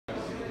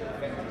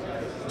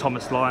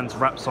Thomas Lyons,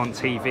 Raps on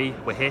TV.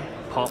 We're here,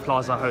 Park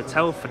Plaza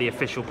Hotel, for the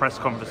official press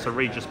conference of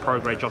Regis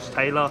Prograis Josh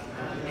Taylor.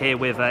 Here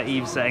with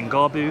Yves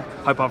Ngabu.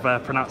 Hope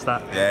I've pronounced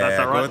that. That's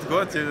all right.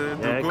 Good. You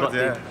do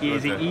good.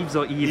 Is it Yves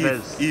or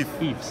Yves?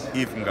 Yves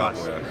Ngabu.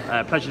 Nice.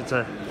 Yeah.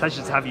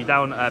 Pleasure to have you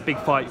down. Big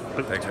fight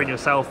between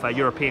yourself,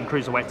 European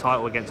cruiserweight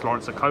title against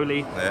Lawrence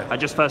Okolie. Yeah.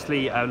 Just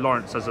firstly,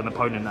 Lawrence as an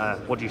opponent,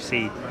 what do you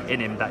see in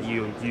him that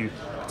you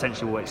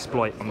potentially will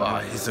exploit?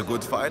 He's a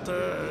good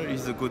fighter.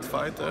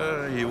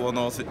 He won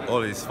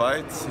all his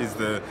fights. He's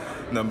the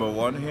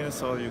 #1 here,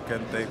 so you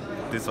can take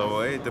this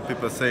away. The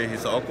people say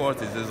he's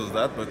awkward, he's this or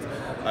that, but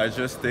I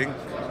just think,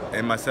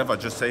 in myself, I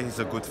just say he's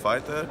a good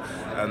fighter,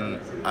 and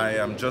I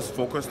am just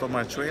focused on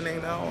my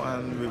training now,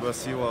 and we will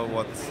see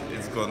what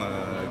it's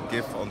gonna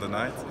give on the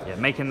night. Yeah,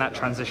 making that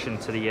transition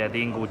to the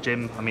Ingle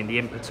gym. I mean, the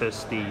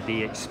impetus,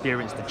 the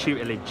experience, the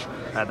tutelage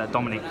that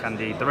Dominic and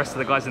the rest of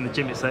the guys in the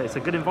gym. It's a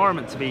good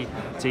environment to be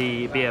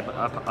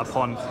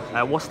upon.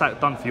 What's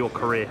that done for your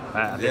career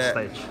at this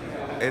stage?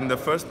 In the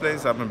first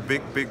place, I'm a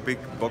big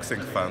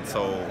boxing fan.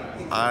 So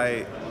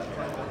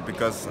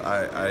because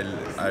I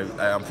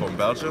am from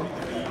Belgium,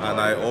 and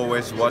I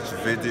always watch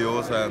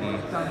videos, and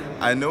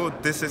I know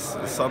this is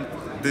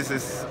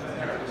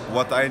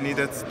what I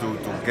needed to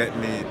get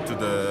me to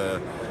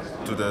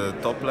the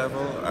top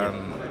level,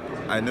 and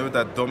I know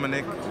that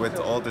Dominic, with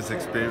all this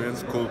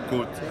experience,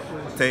 could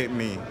take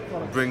me,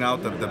 bring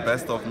out the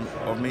best of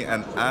me,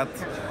 and add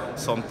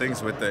some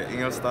things with the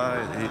Ingle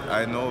style.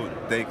 I know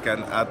they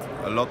can add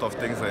a lot of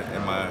things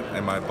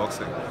in my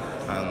boxing,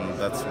 and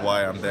that's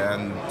why I'm there.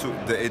 And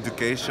the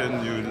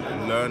education you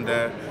learn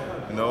there,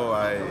 you know,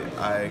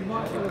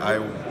 I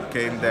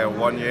came there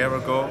 1 year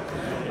ago,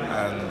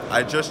 and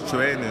I just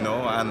train, you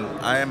know, and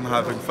I am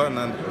having fun,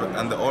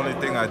 and the only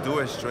thing I do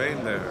is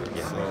train there.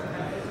 Yeah. So.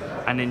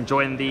 And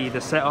enjoying the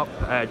setup,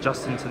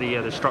 just into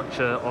the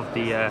structure of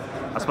the,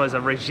 I suppose, a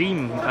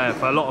regime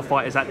for a lot of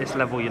fighters at this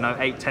level. You know,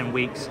 8-10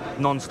 weeks,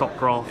 non-stop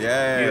graft. You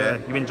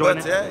enjoying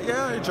it?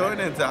 Yeah, enjoying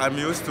it. I'm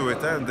used to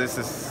it, and this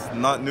is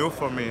not new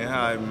for me.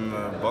 I'm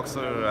a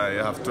boxer. I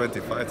have 20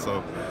 fights,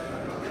 so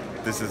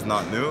this is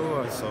not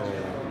new. So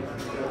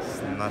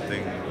it's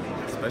nothing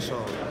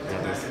special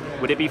for this.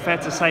 Would it be fair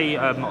to say,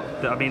 I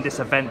mean, this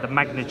event, the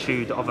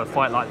magnitude of a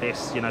fight like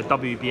this, you know,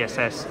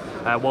 WBSS,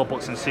 World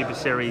Boxing Super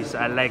Series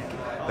leg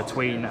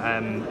between,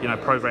 you know,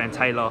 Prograis and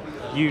Taylor,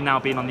 you now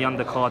being on the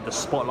undercard, the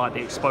spotlight,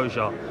 the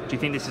exposure, do you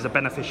think this is a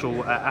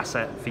beneficial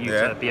asset for you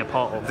to be a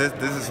part of?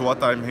 This is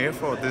what I'm here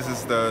for. This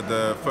is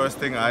the first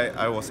thing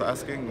I was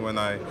asking when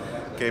I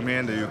came here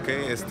in the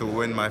UK, is to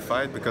win my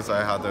fight, because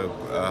I had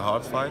a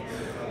hard fight,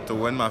 to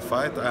win my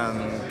fight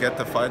and get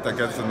the fight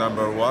against the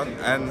 #1,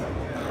 and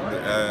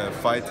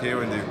fight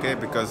here in the UK,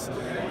 because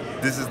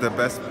this is the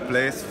best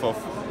place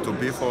to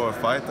be for a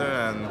fighter,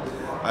 and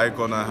I'm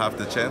gonna have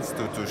the chance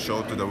to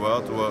show to the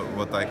world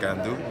what I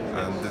can do,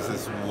 and this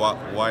is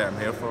why I'm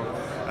here for,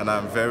 and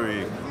I'm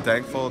very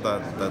thankful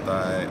that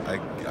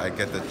I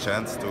get the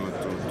chance to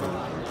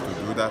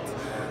do that.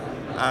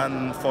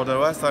 And for the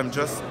rest,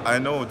 I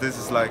know this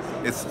is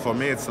for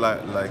me it's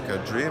like a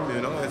dream,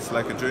 you know, it's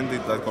like a dream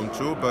that come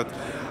true, but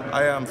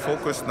I am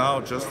focused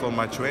now just on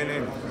my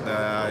training.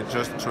 I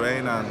just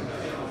train, and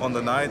on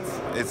the night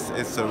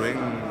it's a ring,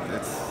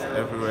 it's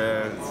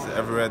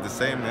everywhere the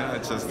same, yeah.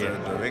 It's just the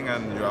ring,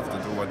 and you have to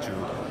do what you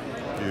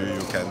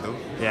can do.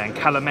 Yeah, and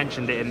Callum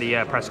mentioned it in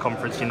the press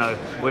conference, you know,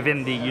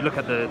 you look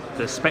at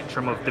the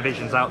spectrum of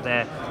divisions out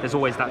there, there's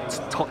always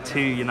that top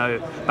two, you know,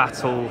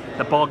 battle,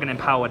 the bargaining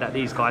power that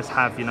these guys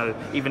have, you know,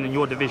 even in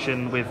your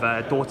division with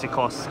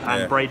Dorticos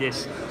and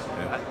Bradis.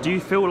 Do you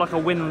feel like a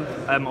win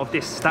of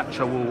this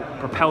stature will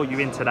propel you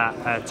into that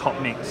top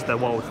mix, the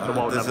world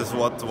level? This is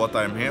what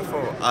I'm here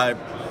for.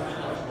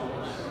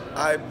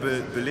 I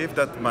believe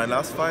that my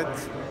last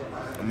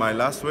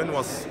win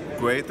was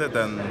greater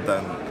than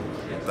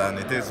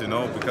it is, you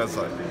know, because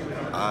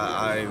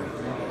I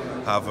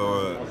have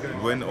a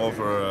win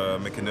over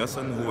Mickey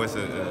Nelson, who is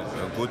a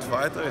good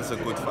fighter. He's a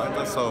good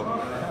fighter, so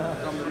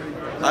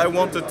I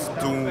wanted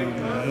to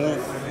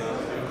move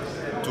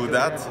to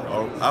that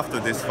or after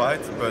this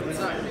fight, but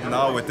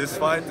now with this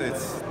fight,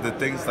 it's the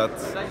things that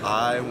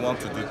I want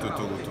to do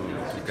to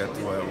get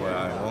where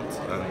I want,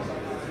 and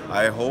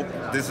I hope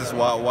this is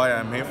why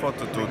I'm here for,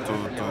 to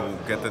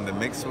get in the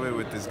mix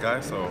with this guy.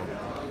 So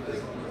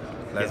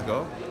let's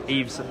go.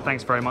 Yves,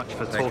 thanks very much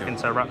for talking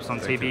to Raps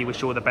on TV.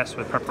 Wish you all the best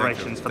with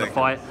preparations for the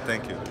fight.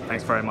 Thank you.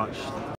 Thanks very much.